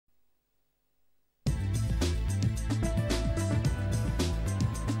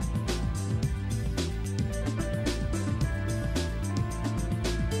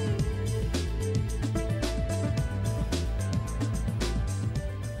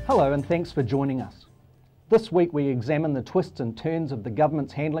Hello and thanks for joining us. This week we examine the twists and turns of the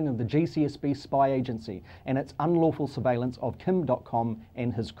government's handling of the GCSB spy agency and its unlawful surveillance of Kim Dotcom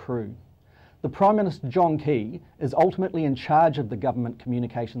and his crew. The Prime Minister John Key is ultimately in charge of the Government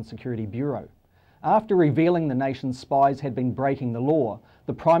Communications Security Bureau. After revealing the nation's spies had been breaking the law,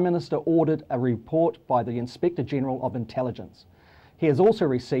 the Prime Minister ordered a report by the Inspector General of Intelligence. He has also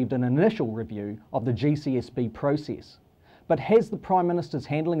received an initial review of the GCSB process. But has the Prime Minister's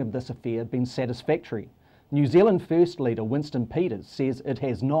handling of this affair been satisfactory? New Zealand First Leader Winston Peters says it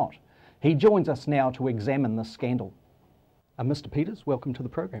has not. He joins us now to examine this scandal. Mr. Peters, welcome to the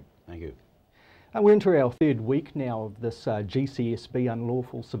program. Thank you. We're into our third week now of this GCSB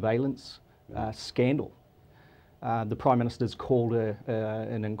unlawful surveillance scandal. The Prime Minister's called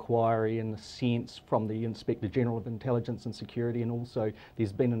an inquiry in a sense from the Inspector General of Intelligence and Security, and also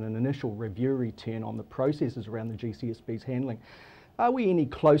there's been an initial review return on the processes around the GCSB's handling. Are we any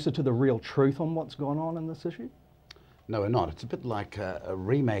closer to the real truth on what's gone on in this issue? No, we're not. It's a bit like a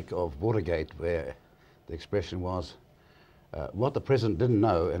remake of Watergate, where the expression was what the President didn't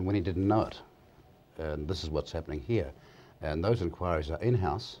know and when he didn't know it. And this is what's happening here. And those inquiries are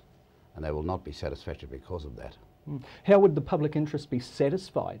in-house, and they will not be satisfactory because of that. How would the public interest be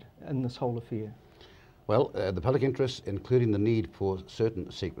satisfied in this whole affair? Well, the public interest, including the need for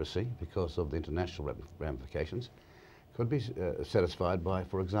certain secrecy because of the international ramifications, could be satisfied by,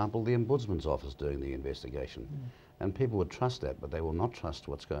 for example, the Ombudsman's office doing the investigation. And people would trust that, but they will not trust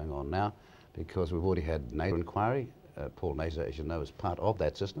what's going on now because we've already had NATO inquiry. Paul Naser, as you know, is part of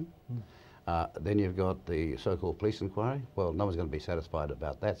that system. Then you've got the so-called police inquiry. Well, no one's going to be satisfied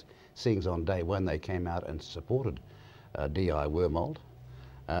about that, seeing on day one they came out and supported DI Wormold,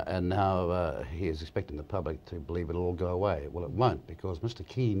 and now he is expecting the public to believe it'll all go away. Well, it won't, because Mr.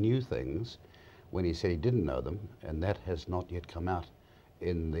 Key knew things when he said he didn't know them, and that has not yet come out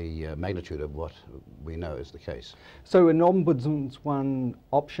in the magnitude of what we know is the case. So an Ombudsman's one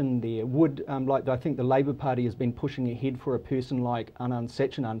option there would, like I think the Labour Party has been pushing ahead for a person like Anand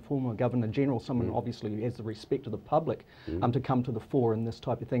Sachdev, former Governor General, someone obviously who has the respect of the public, to come to the fore in this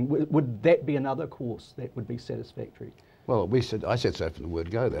type of thing. Would that be another course that would be satisfactory? Well, I said so from the word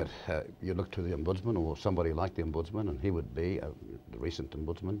go that you look to the Ombudsman or somebody like the Ombudsman, and he would be, the recent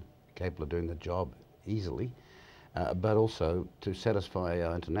Ombudsman, capable of doing the job easily. But also to satisfy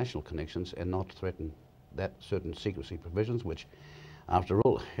our international connections and not threaten that certain secrecy provisions, which, after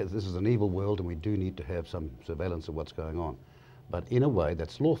all, this is an evil world and we do need to have some surveillance of what's going on. But in a way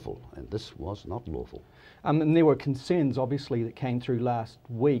that's lawful, and this was not lawful. And there were concerns, obviously, that came through last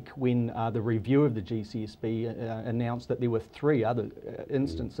week when the review of the GCSB announced that there were 3 other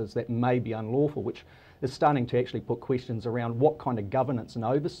instances that may be unlawful, which is starting to actually put questions around what kind of governance and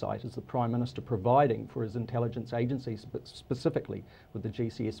oversight is the Prime Minister providing for his intelligence agencies, but specifically with the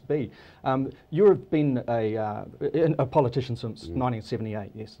GCSB. You have been a politician since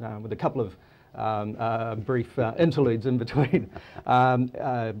 1978, yes, with a couple of brief interludes in between.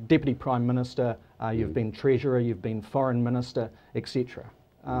 Deputy Prime Minister, you've been Treasurer, you've been Foreign Minister, etc.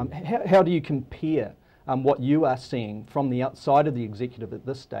 How do you compare what you are seeing from the outside of the executive at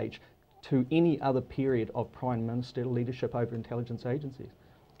this stage to any other period of Prime Minister leadership over intelligence agencies?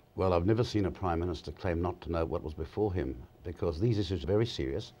 Well, I've never seen a Prime Minister claim not to know what was before him, because these issues are very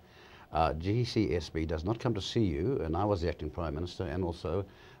serious. GCSB does not come to see you, and I was the acting Prime Minister and also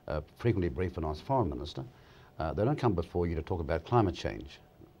frequently briefed when I was Foreign Minister. They don't come before you to talk about climate change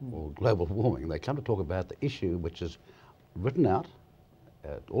or global warming. They come to talk about the issue which is written out,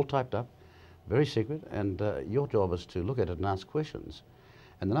 all typed up, very secret, and your job is to look at it and ask questions.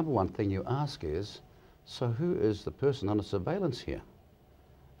 And the number one thing you ask is, so who is the person under surveillance here?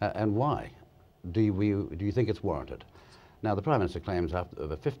 And why? Do you think it's warranted? Now, the Prime Minister claims after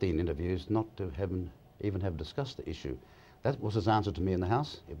over 15 interviews not to even have discussed the issue. That was his answer to me in the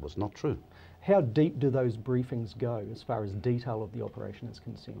House. It was not true. How deep do those briefings go as far as detail of the operation is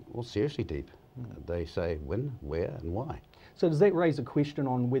concerned? Well, seriously deep. They say when, where, and why. So does that raise a question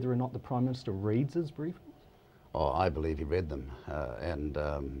on whether or not the Prime Minister reads his briefings? Oh, I believe he read them,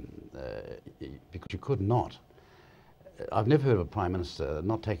 because you could not. I've never heard of a Prime Minister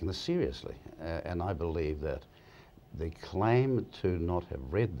not taking this seriously, and I believe that the claim to not have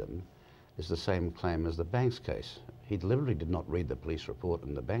read them is the same claim as the Banks case. He deliberately did not read the police report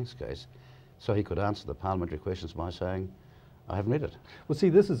in the Banks case, so he could answer the parliamentary questions by saying, I haven't read it. Well, see,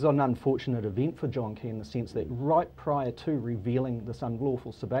 this is an unfortunate event for John Key in the sense that right prior to revealing this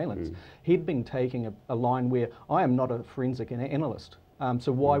unlawful surveillance, he'd been taking a line where I am not a forensic analyst,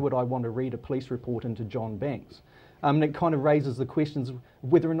 so why would I want to read a police report into John Banks? And it kind of raises the questions of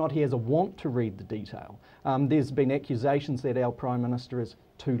whether or not he has a want to read the detail. There's been accusations that our Prime Minister is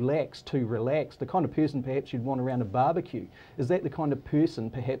too lax, too relaxed, the kind of person perhaps you'd want around a barbecue. Is that the kind of person,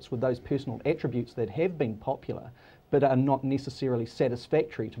 perhaps with those personal attributes that have been popular, but are not necessarily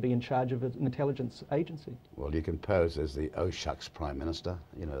satisfactory to be in charge of an intelligence agency? Well, you can pose as the oh shucks Prime Minister,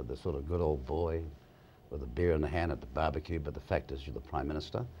 you know, the sort of good old boy with a beer in the hand at the barbecue, but the fact is you're the Prime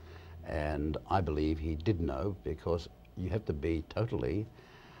Minister. And I believe he did know, because you have to be totally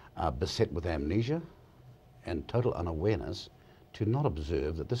beset with amnesia and total unawareness to not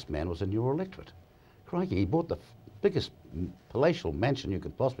observe that this man was in your electorate. Crikey, he bought the biggest palatial mansion you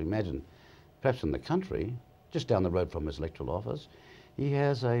could possibly imagine, perhaps in the country, just down the road from his electoral office. He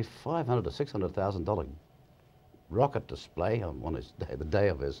has a $500,000 to $600,000 rocket display on his day, the day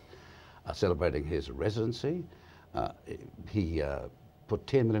of his celebrating his residency. He put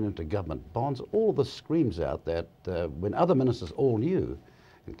 10 million into government bonds. All of this screams out that when other ministers all knew,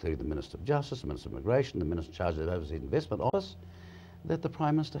 including the Minister of Justice, the Minister of Immigration, the Minister charged with the Overseas Investment Office, that the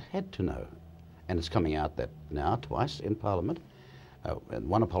Prime Minister had to know. And it's coming out that now twice in Parliament. And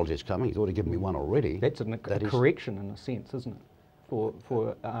one apology is coming. He's already given me one already. That's a correction in a sense, isn't it?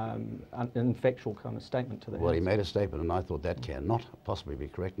 For an factual kind of statement to the Well, House. he made a statement, and I thought that cannot possibly be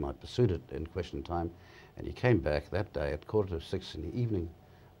correct, and I pursued it in question time. And he came back that day at 5:45 in the evening,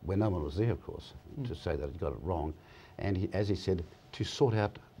 when no one was there, of course, to say that he'd got it wrong. And he, as he said, to sort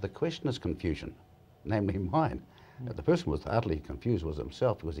out the questioner's confusion, namely mine. The person who was utterly confused was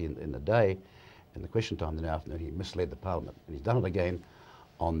himself, because he, in the day, in the question time in the afternoon, he misled the Parliament. And he's done it again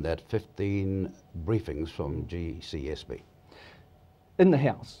on that 15 briefings from GCSB. In the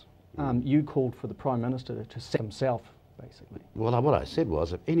House, you called for the Prime Minister to sack himself, basically. Well, what I said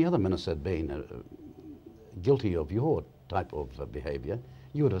was, if any other minister had been guilty of your type of behaviour,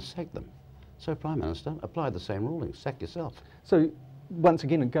 you would have sacked them. So, Prime Minister, apply the same ruling, sack yourself. So, once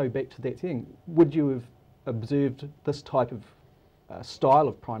again, and go back to that thing, would you have observed this type of style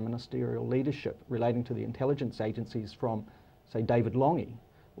of prime ministerial leadership relating to the intelligence agencies from, say, David Longy,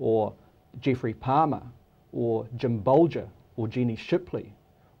 or Geoffrey Palmer, or Jim Bolger, or Jenny Shipley,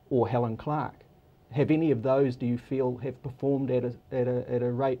 or Helen Clark? Have any of those, do you feel, have performed at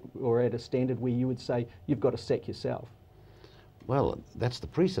a rate or at a standard where you would say you've got to sack yourself? Well, that's the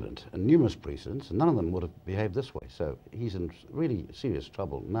precedent, and numerous precedents, and none of them would have behaved this way. So he's in really serious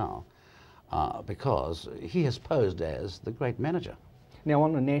trouble now because he has posed as the great manager. Now,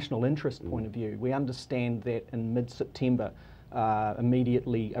 on a national interest point of view, we understand that in mid-September,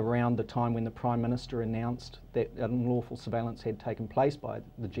 immediately around the time when the Prime Minister announced that unlawful surveillance had taken place by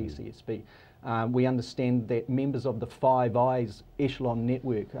the GCSB, we understand that members of the Five Eyes echelon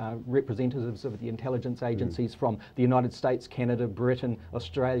network, representatives of the intelligence agencies from the United States, Canada, Britain,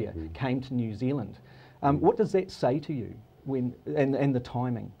 Australia, came to New Zealand. What does that say to you, when, and the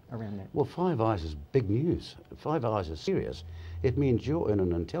timing around that? Well, Five Eyes is big news. Five Eyes is serious. It means you're in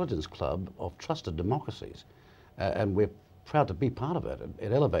an intelligence club of trusted democracies, and we're proud to be part of it.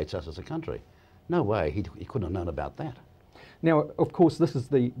 It elevates us as a country. No way he couldn't have known about that. Now, of course, this is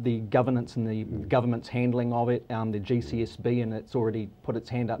the governance and the government's handling of it, the GCSB, and it's already put its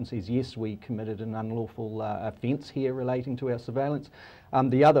hand up and says, yes, we committed an unlawful offence here relating to our surveillance.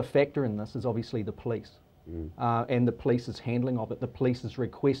 The other factor in this is obviously the police. And the police's handling of it, the police's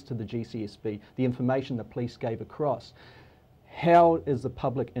request to the GCSB, the information the police gave across. How is the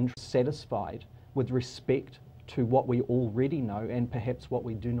public interest satisfied with respect to what we already know and perhaps what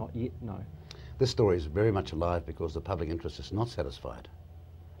we do not yet know? This story is very much alive because the public interest is not satisfied.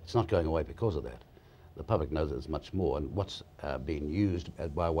 It's not going away because of that. The public knows there's much more, and what's being used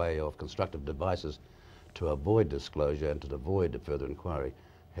by way of constructive devices to avoid disclosure and to avoid further inquiry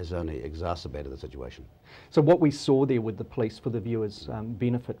has only exacerbated the situation. So what we saw there with the police, for the viewers'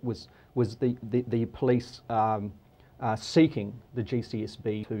 benefit, was the police seeking the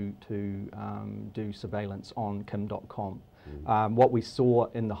GCSB to do surveillance on Kim Dotcom. What we saw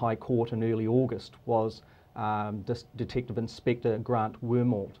in the High Court in early August was Detective Inspector Grant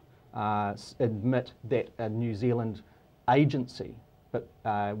Wormald admit that a New Zealand agency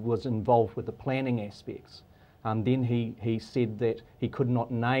was involved with the planning aspects. Then he said that he could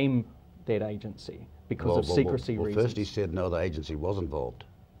not name that agency because of secrecy reasons. First he said no, the agency was involved.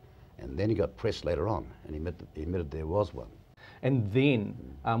 And then he got pressed later on and he admitted there was one. And then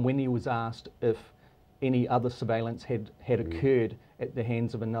when he was asked if any other surveillance had occurred at the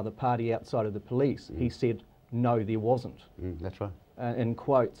hands of another party outside of the police, he said, no, there wasn't. That's right. In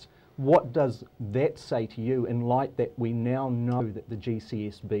quotes. What does that say to you in light that we now know that the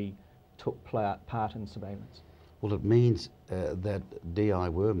GCSB took part in surveillance? Well, it means that DI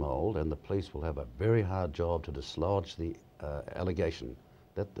wormhole and the police will have a very hard job to dislodge the allegation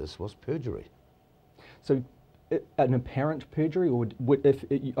that this was perjury. So, an apparent perjury, or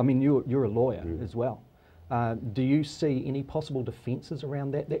I mean, you're a lawyer as well. Do you see any possible defences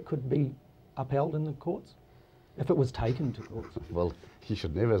around that could be upheld in the courts if it was taken to courts? Well, you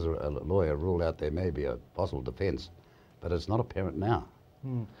should never, as a lawyer, rule out there may be a possible defence, but it's not apparent now.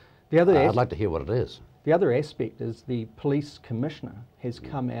 I'd like to hear what it is. The other aspect is the police commissioner has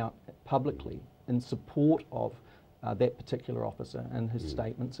come out publicly in support of that particular officer and his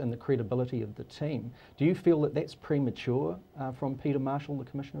statements and the credibility of the team. Do you feel that that's premature from Peter Marshall, the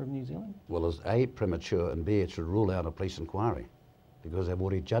Commissioner of New Zealand? Well, it's A, premature, and B, it should rule out a police inquiry because they've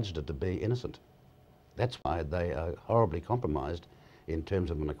already judged it to be innocent. That's why they are horribly compromised in terms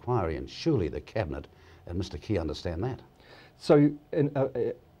of an inquiry, and surely the Cabinet and Mr Key understand that. So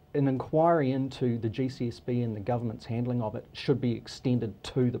an inquiry into the GCSB and the government's handling of it should be extended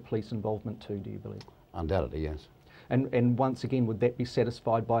to the police involvement too, do you believe? Undoubtedly, yes. And once again, would that be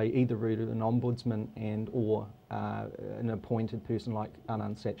satisfied by either route, an ombudsman and or an appointed person like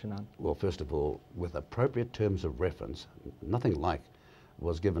Anand Satchianand? Well, first of all, with appropriate terms of reference, nothing like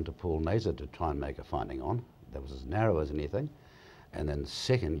was given to Paul Naser to try and make a finding on. That was as narrow as anything. And then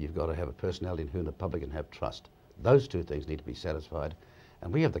second, you've got to have a personality in whom the public can have trust. Those two things need to be satisfied,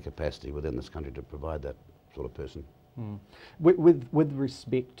 and we have the capacity within this country to provide that sort of person. With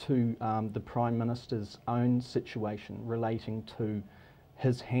respect to the Prime Minister's own situation relating to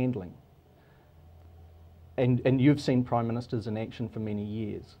his handling, and you've seen Prime Ministers in action for many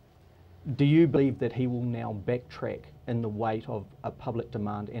years, do you believe that he will now backtrack in the weight of a public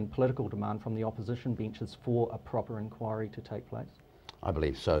demand and political demand from the opposition benches for a proper inquiry to take place? I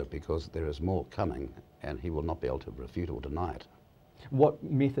believe so, because there is more coming and he will not be able to refute or deny it. What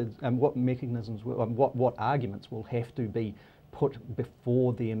methods and what mechanisms, what arguments will have to be put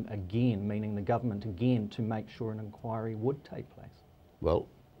before them again, meaning the government again, to make sure an inquiry would take place? Well,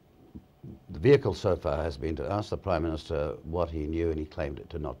 the vehicle so far has been to ask the Prime Minister what he knew, and he claimed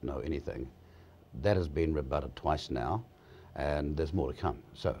to not know anything. That has been rebutted twice now, and there's more to come.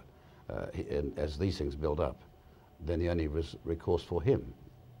 So, as these things build up, then the only recourse for him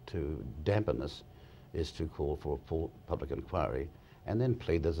to dampen this is to call for a full public inquiry and then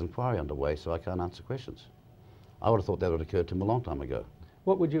plead there's an inquiry underway, so I can't answer questions. I would have thought that would have occurred to him a long time ago.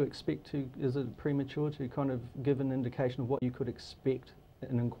 What would you expect to, is it premature to kind of give an indication of what you could expect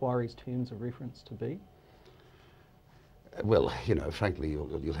an inquiry's terms of reference to be? Well, you know, frankly,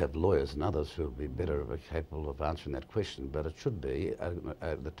 you'll have lawyers and others who will be better capable of answering that question, but it should be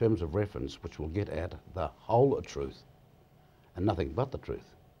the terms of reference which will get at the whole truth and nothing but the truth.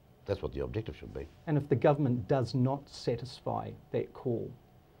 That's what the objective should be. And if the government does not satisfy that call,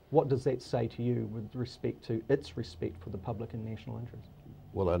 what does that say to you with respect to its respect for the public and national interest?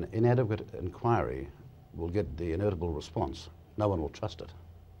 Well, an inadequate inquiry will get the inevitable response. No one will trust it.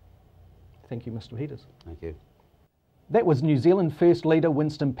 Thank you, Mr. Peters. Thank you. That was New Zealand First Leader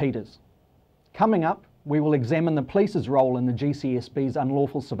Winston Peters. Coming up, we will examine the police's role in the GCSB's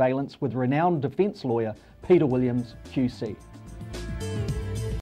unlawful surveillance with renowned defence lawyer Peter Williams, QC.